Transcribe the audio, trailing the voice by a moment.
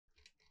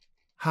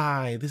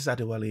Hi, this is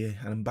Adewale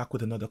and I'm back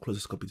with another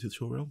ClosersCopy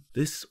tutorial.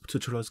 This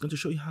tutorial is going to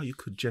show you how you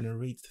could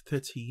generate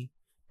 30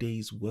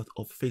 days worth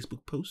of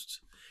Facebook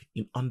posts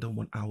in under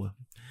 1 hour.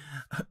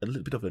 A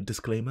little bit of a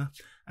disclaimer.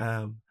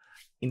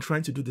 In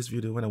trying to do this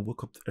video when I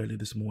woke up early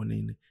this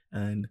morning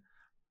and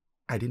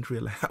I didn't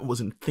realize I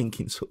wasn't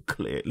thinking so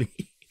clearly.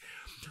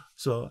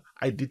 So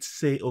I did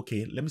say,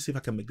 okay, let me see if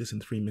I can make this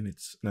in 3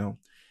 minutes. Now,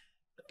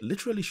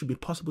 literally should be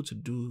possible to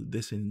do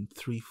this in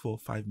 3, 4,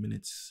 5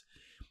 minutes.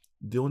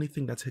 The only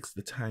thing that takes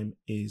the time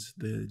is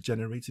the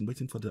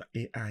waiting for the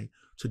AI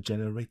to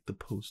generate the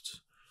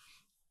posts.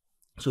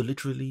 So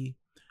literally,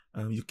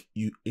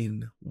 you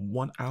in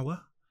 1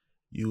 hour,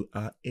 you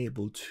are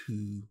able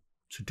to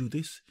do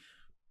this,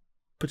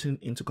 putting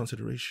into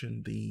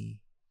consideration the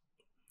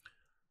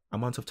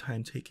amount of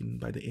time taken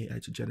by the AI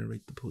to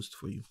generate the post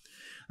for you.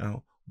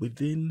 Now,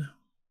 within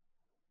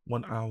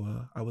 1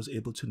 hour, I was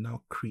able to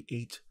now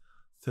create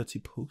 30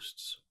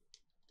 posts,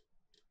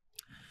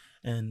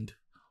 and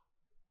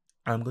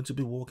I'm going to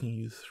be walking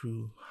you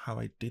through how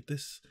I did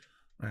this.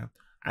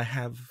 I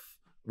have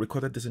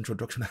recorded this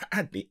introduction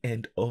at the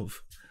end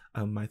of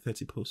my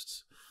 30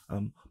 posts.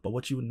 But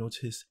what you will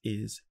notice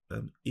is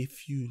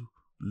if you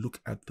look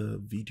at the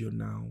video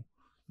now,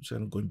 so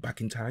I'm going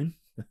back in time,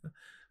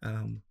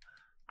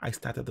 I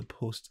started the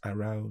post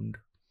around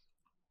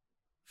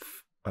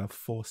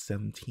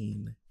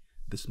 4:17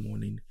 this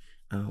morning.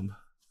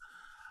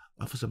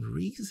 For some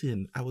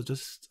reason, I was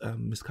just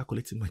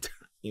miscalculating my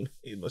time.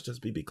 It must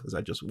just be because I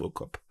just woke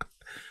up.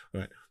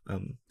 Right.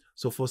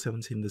 So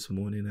 4:17 this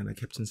morning, and I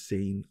kept on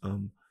saying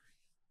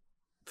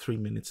 3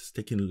 minutes is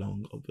taking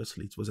long.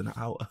 Obviously, it was an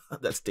hour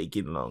that's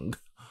taking long.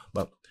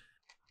 But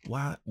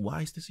why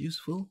is this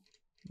useful?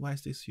 Why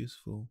is this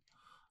useful?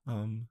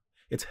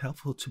 It's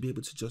helpful to be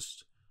able to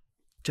just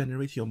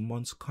generate your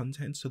month's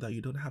content so that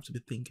you don't have to be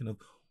thinking of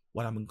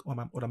what am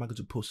I going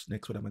to post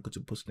next? What am I going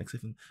to post next?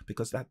 Even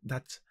because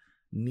that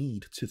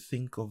need to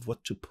think of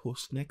what to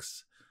post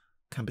next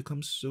can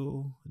become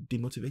so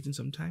demotivating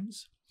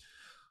sometimes.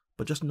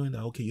 But just knowing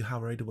that, okay, you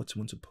have already what you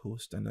want to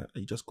post, and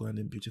you just go ahead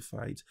and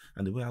beautify it.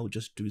 And the way I would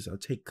just do is I'll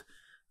take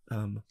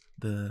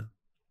the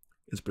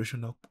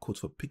inspirational quote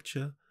for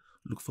picture,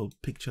 look for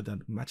a picture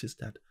that matches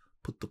that,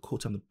 put the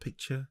quote on the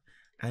picture,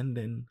 and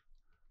then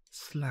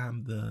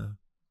slam the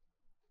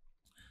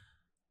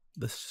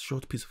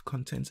short piece of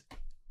content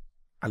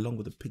along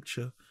with the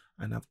picture,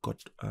 and I've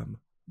got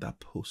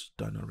that post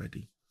done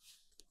already.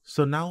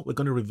 So now we're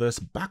going to reverse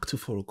back to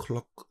 4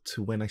 o'clock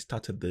to when I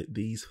started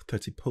these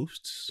 30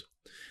 posts,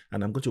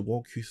 and I'm going to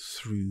walk you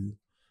through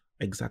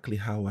exactly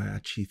how I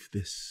achieved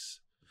this.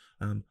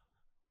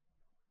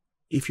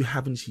 If you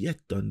haven't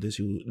yet done this,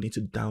 you need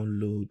to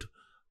download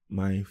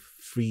my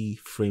free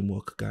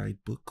framework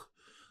guidebook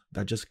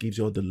that just gives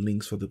you all the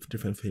links for the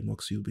different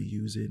frameworks you'll be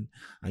using,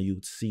 and you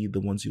would see the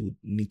ones you would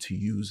need to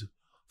use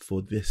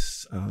for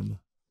this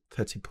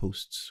 30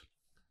 posts.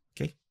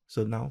 Okay,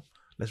 so now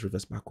let's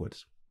reverse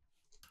backwards.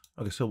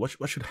 Okay, so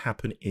what should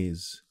happen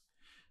is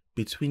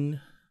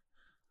between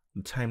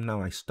the time now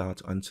I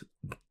start and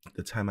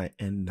the time I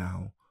end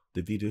now,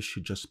 the video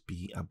should just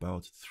be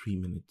about 3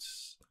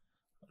 minutes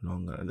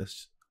longer.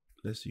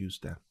 Let's use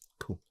that.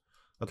 Cool.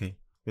 Okay,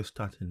 we're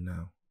starting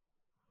now.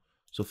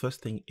 So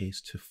first thing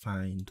is to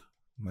find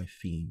my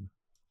theme.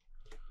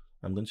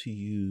 I'm going to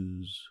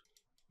use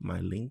my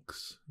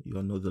links. You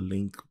all know the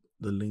link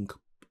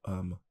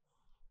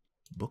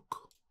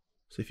book.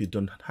 So if you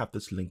don't have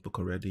this link book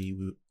already,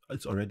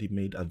 it's already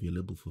made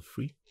available for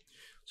free.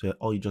 So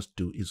all you just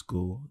do is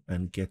go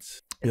and get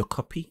your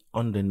copy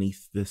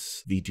underneath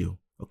this video.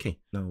 Okay,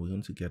 now we're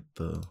going to get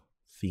the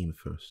theme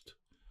first.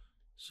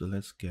 So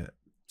let's get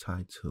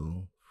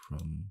title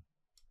from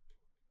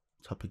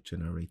topic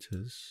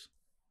generators.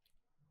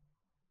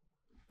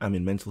 I'm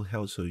in mental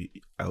health, so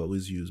I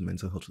always use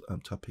mental health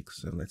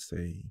topics. And let's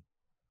say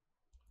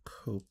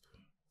cope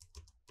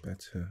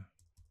better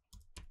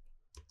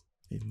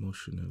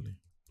emotionally.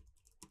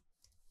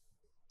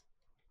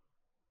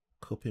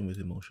 Coping with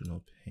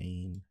emotional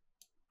pain,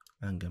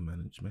 anger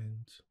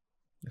management.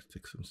 Let's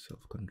take some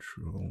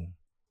self-control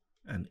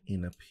and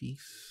inner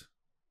peace.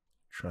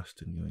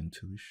 Trust in your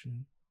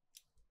intuition.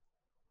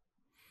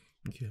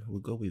 Okay, we'll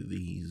go with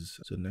these.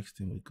 So next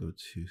thing we go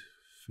to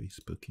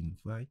Facebook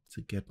invite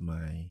to get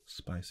my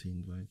spicy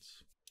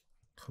invites.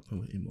 Coping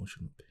with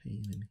emotional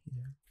pain in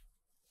here.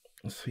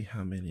 Let's see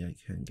how many I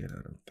can get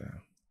out of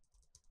that.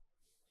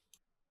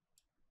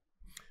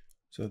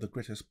 So the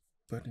greatest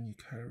burden you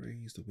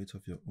carry is the weight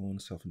of your own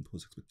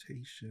self-imposed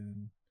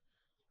expectation.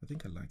 I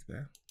think I like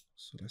that.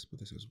 So let's put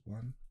this as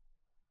 1.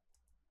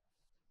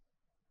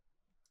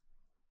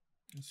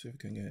 Let's see if we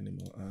can get any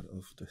more out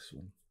of this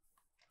one.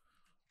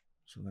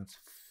 So that's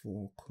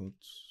 4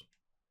 quotes.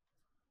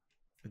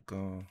 I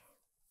got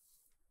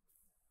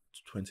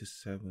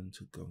 27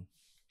 to go.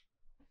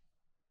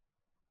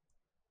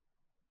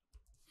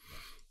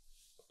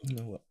 You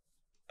know what?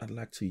 I'd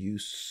like to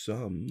use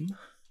some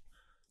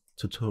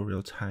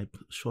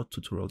short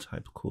tutorial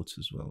type quotes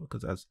as well,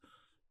 because that's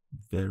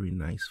very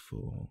nice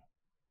for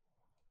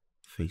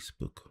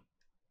Facebook.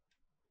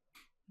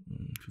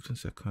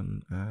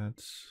 15-second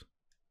ads,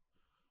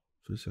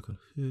 30-second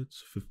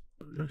hits,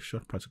 very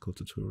short practical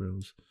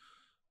tutorials.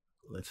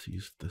 Let's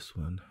use this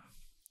one.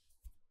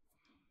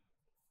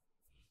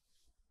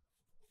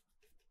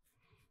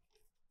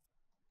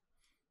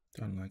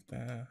 Don't like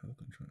that. How to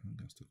control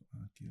anger, still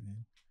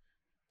arguing.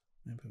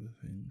 Many people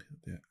think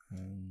they're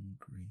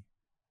angry.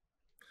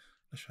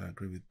 Not sure I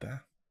agree with that.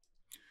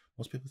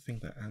 Most people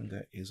think that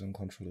anger is an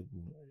uncontrollable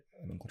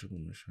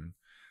emotion,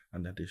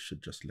 and that they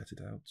should just let it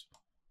out.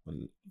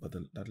 But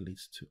that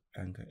leads to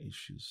anger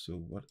issues. So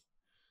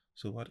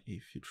what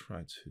if you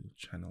try to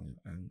channel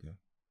your anger?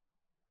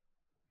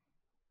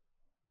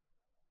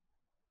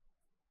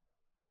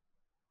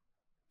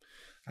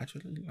 I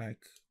actually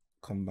like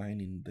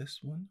combining this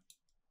one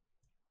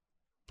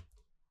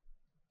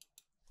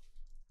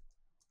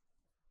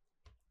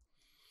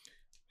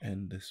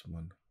and this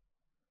one.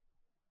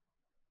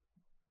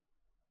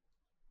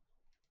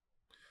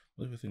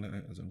 What if you think that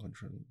anger is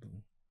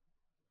uncontrollable?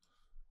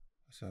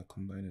 So I'll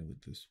combine it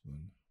with this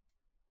one.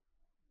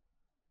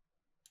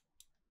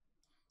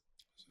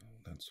 So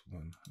that's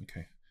one.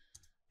 Okay.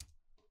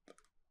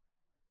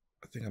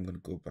 I think I'm going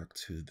to go back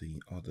to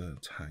the other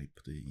type,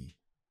 the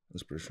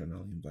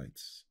inspirational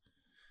invites,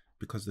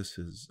 because this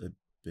is a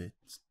bit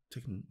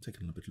taking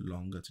a little bit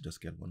longer to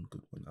just get one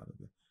good one out of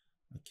it.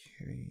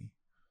 Okay,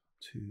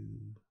 2.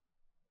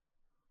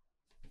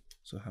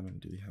 So how many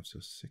do we have? So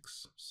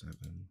 6, 7.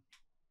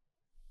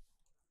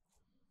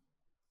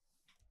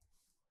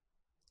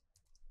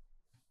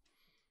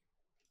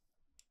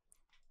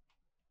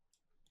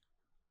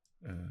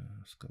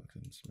 Let's go back to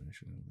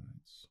inspirational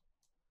invites.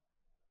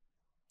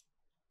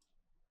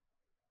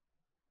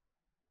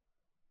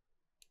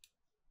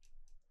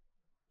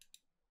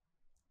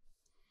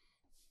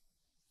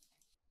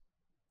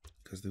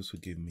 Because this will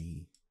give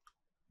me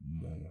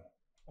more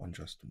on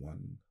just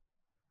one,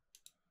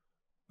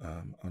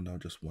 on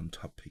just one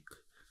topic.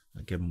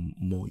 I get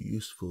more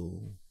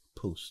useful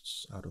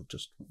posts out of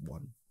just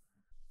one.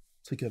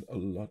 To get a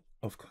lot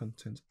of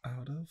content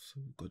out of, so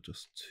we've got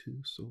just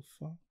 2 so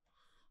far.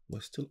 We're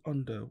still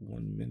under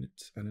 1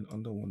 minute, and in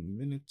under 1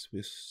 minute,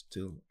 we're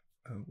still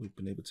we've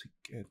been able to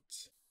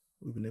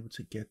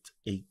get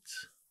 8.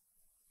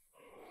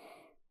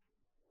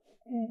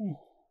 Ooh.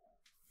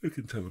 You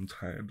can tell I'm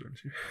tired,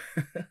 don't you?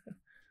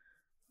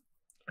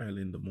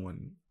 Early in the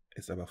morning,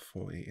 it's about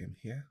 4 a.m.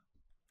 here.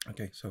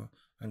 Okay, so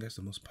anger is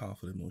the most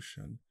powerful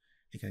emotion.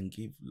 It can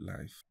give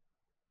life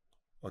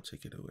or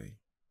take it away.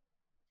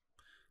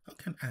 How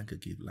can anger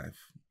give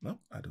life? No,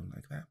 I don't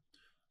like that.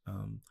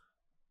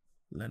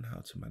 Learn how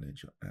to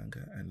manage your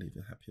anger and live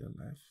a happier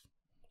life.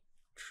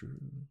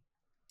 True.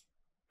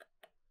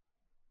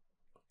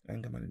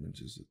 Anger management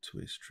is a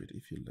two-way street.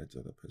 If you let the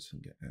other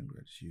person get angry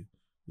at you,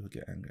 you'll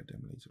get angry at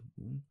them later.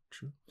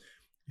 True.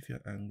 If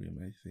you're angry, you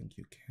might think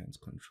you can't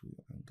control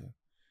your anger.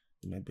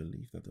 You might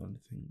believe that the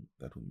only thing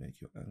that will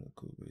make your anger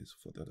go away is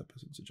for the other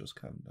person to just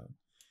calm down.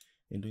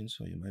 In doing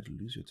so, you might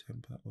lose your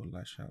temper or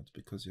lash out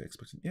because you're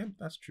expecting, yeah,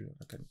 that's true.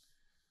 I can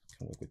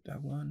work with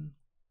that one.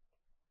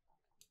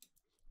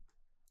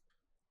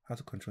 How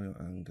to control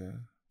your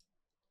anger.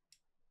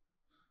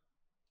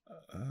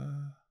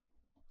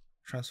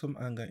 Transform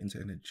anger into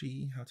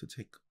energy. How to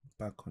take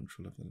back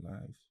control of your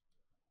life.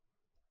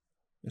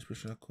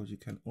 Inspirational quote: you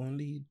can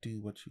only do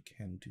what you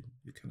can do.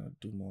 You cannot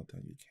do more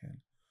than you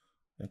can.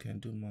 You can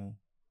do more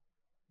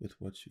with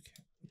what you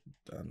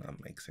can. That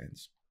makes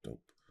sense.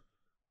 Dope.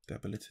 The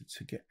ability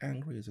to get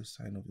angry is a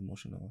sign of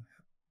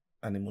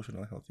an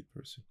emotional healthy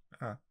person.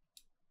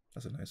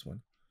 That's a nice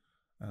one.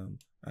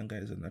 Anger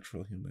is a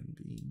natural human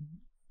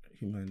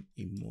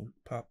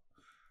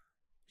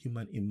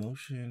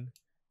emotion.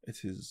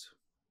 It is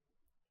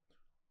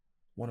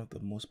one of the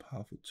most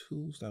powerful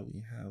tools that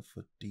we have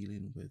for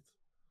dealing with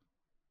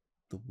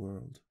the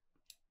world.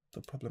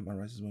 The problem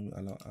arises when we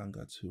allow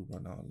anger to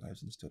run our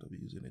lives instead of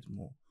using it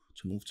more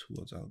to move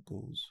towards our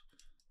goals.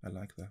 I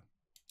like that.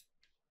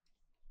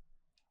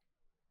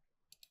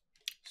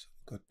 So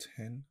we've got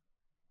 10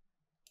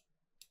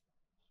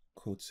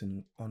 quotes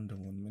in under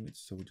 1 minute,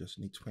 so we just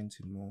need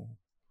 20 more.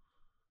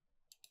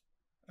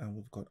 And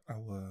we've got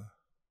our,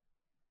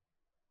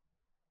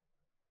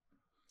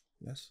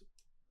 let's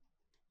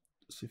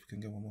see if we can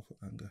get one more for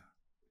anger.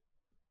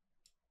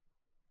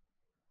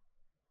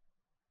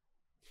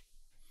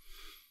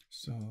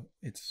 So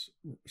it's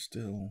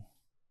still,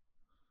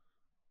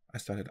 I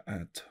started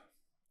at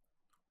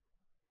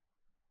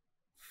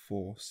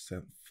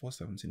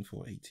 417,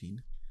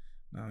 418.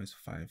 Now it's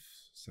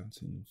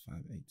 517,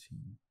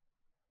 518.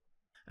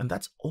 And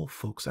that's all,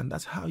 folks. And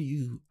that's how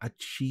you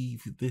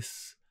achieve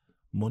this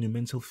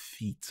monumental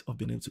feat of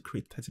being able to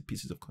create 30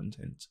 pieces of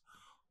content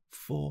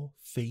for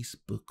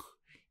Facebook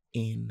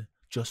in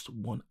just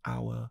 1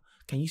 hour.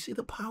 Can you see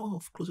the power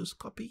of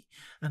ClosersCopy?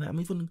 And I'm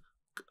even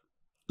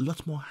a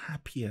lot more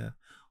happier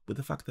with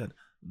the fact that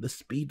the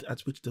speed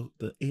at which the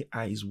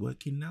AI is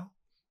working now,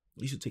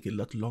 it should take a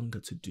lot longer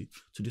to do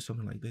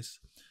something like this.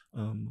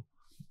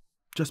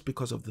 Just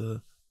because of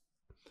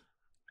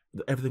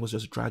everything was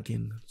just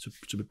dragging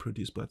to be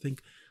produced. But I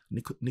think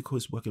Nico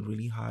is working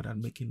really hard at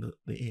making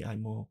the AI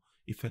more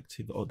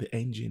effective, or the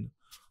engine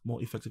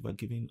more effective at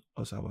giving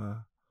us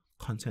our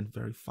content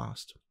very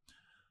fast.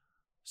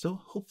 So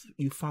hope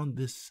you found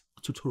this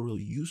tutorial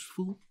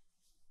useful.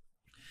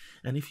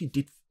 And if you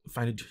did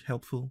find it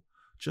helpful,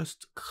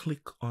 just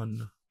click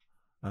on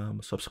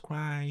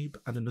subscribe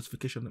and the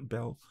notification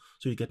bell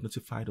so you get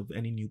notified of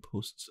any new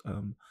posts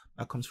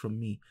that comes from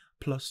me.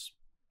 Plus,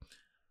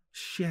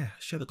 share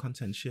the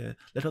content,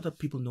 let other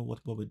people know what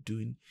we're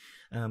doing,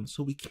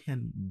 so we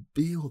can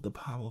build the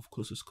power of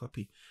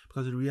ClosersCopy.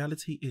 Because the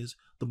reality is,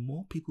 the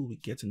more people we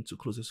get into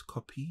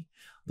ClosersCopy,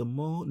 the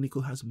more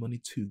Nico has money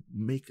to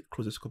make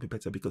ClosersCopy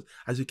better. Because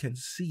as you can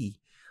see,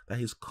 that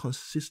he's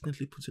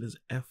consistently putting his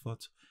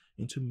effort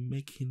into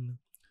making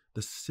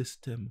the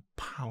system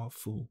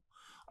powerful.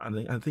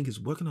 And I think he's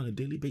working on a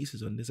daily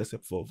basis on this,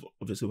 except for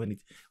obviously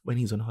when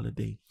he's on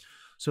holiday.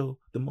 So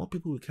the more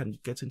people we can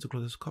get into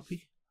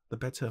ClosersCopy, the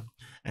better.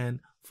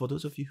 And for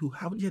those of you who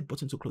haven't yet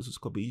bought into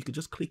ClosersCopy, you can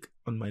just click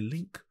on my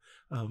link.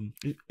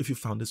 If you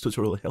found this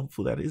tutorial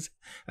helpful, that is,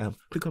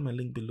 click on my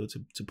link below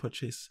to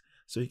purchase,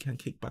 so you can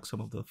kick back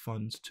some of the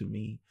funds to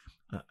me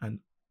and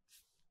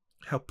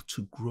help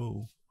to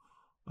grow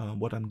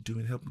what I'm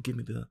doing, help give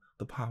me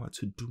the power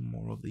to do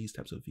more of these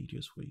types of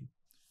videos for you.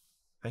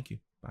 Thank you.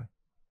 Bye.